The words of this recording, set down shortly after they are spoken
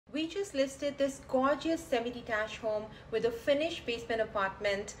We just listed this gorgeous semi-detached home with a finished basement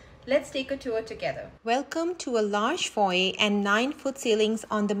apartment. Let's take a tour together. Welcome to a large foyer and 9-foot ceilings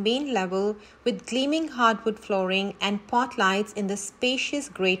on the main level with gleaming hardwood flooring and pot lights in the spacious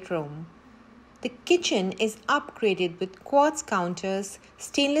great room. The kitchen is upgraded with quartz counters,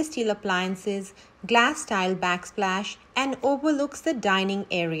 stainless steel appliances, glass tile backsplash, and overlooks the dining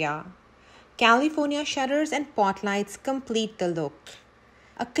area. California shutters and pot lights complete the look.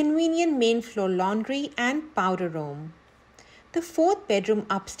 A convenient main floor laundry and powder room. The fourth bedroom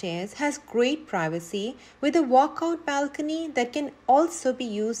upstairs has great privacy with a walkout balcony that can also be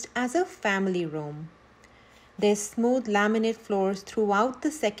used as a family room. There's smooth laminate floors throughout the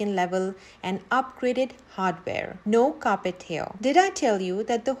second level and upgraded hardware. No carpet here. Did I tell you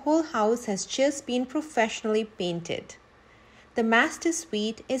that the whole house has just been professionally painted? The master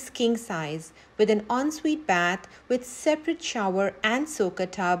suite is king size with an ensuite bath with separate shower and soaker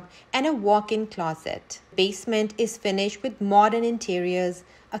tub and a walk-in closet. Basement is finished with modern interiors,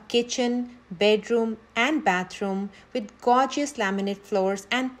 a kitchen, bedroom and bathroom with gorgeous laminate floors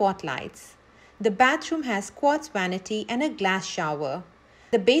and pot lights. The bathroom has quartz vanity and a glass shower.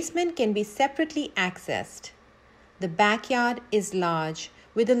 The basement can be separately accessed. The backyard is large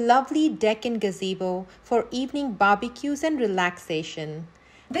with a lovely deck and gazebo for evening barbecues and relaxation.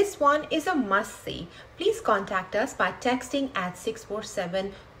 This one is a must-see. Please contact us by texting at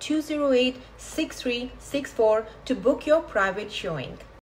 647-208-6364 to book your private showing.